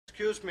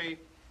excuse me.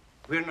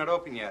 We're not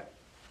open yet.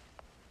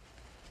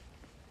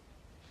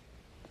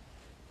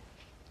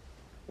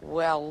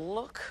 Well,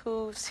 look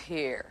who's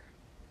here.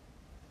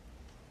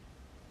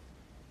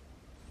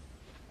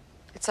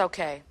 It's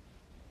okay.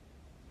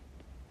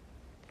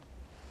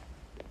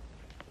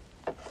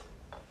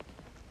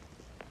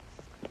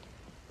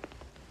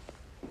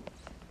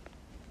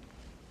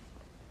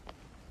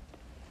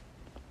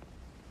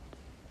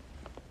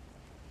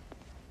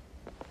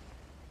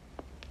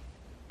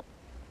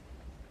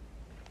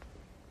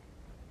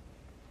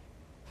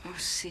 Oh,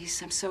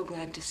 Cease, I'm so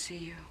glad to see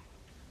you.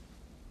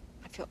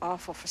 I feel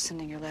awful for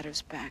sending your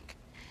letters back.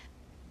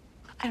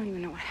 I don't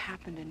even know what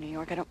happened in New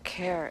York. I don't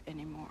care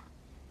anymore.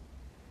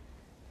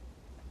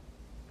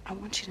 I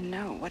want you to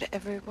know,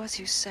 whatever it was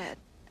you said,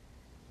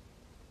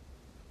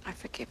 I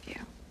forgive you.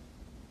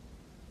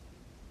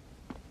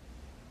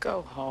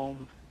 Go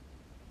home.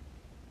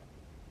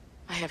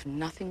 I have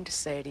nothing to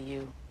say to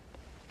you.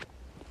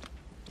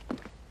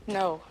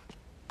 No.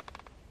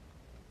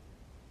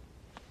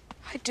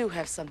 I do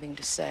have something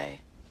to say.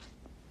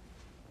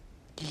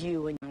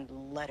 You and your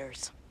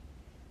letters.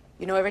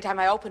 You know, every time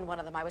I opened one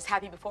of them, I was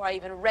happy before I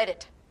even read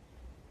it.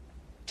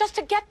 Just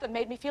to get them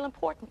made me feel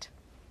important.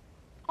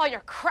 All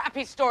your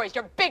crappy stories,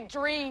 your big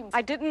dreams.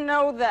 I didn't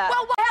know that.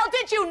 Well, what the hell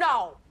did you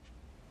know?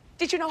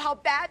 Did you know how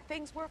bad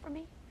things were for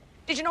me?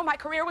 Did you know my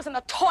career was in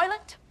the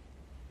toilet?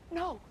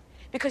 No,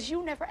 because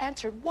you never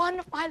answered one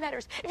of my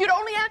letters. If you'd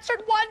only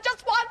answered one,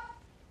 just one,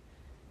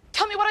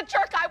 tell me what a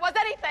jerk I was,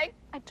 anything.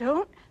 I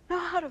don't know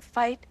how to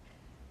fight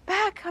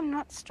back. I'm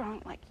not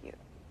strong like you.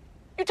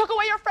 You took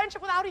away your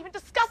friendship without even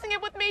discussing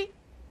it with me.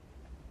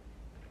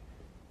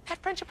 That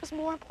friendship was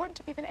more important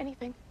to me than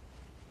anything.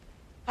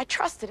 I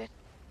trusted it.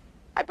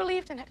 I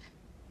believed in it.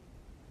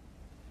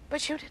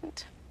 But you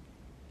didn't.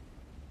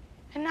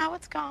 And now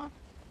it's gone.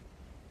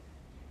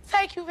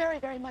 Thank you very,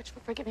 very much for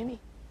forgiving me.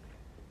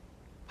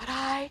 But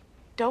I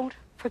don't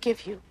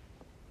forgive you.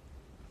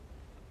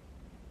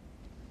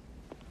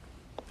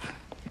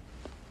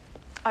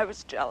 I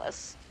was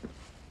jealous.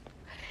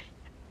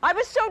 I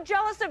was so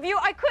jealous of you,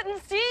 I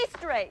couldn't see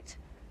straight.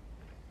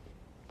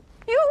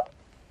 You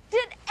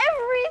did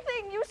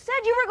everything you said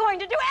you were going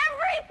to do,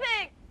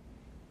 everything!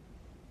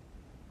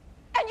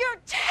 And your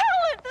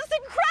talent, this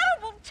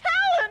incredible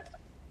talent!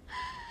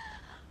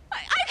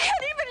 I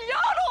can't even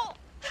yodel!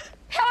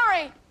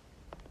 Hillary!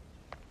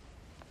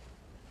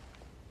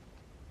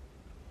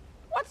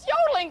 What's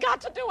yodeling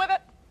got to do with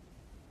it?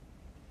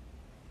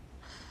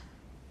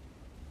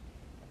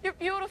 You're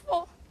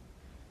beautiful.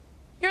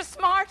 You're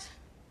smart.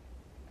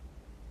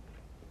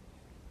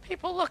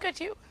 People look at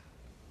you.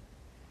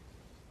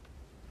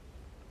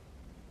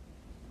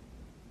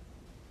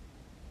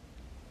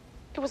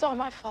 It was all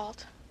my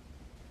fault.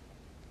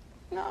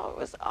 No, it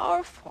was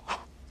our fault.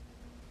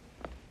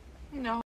 No.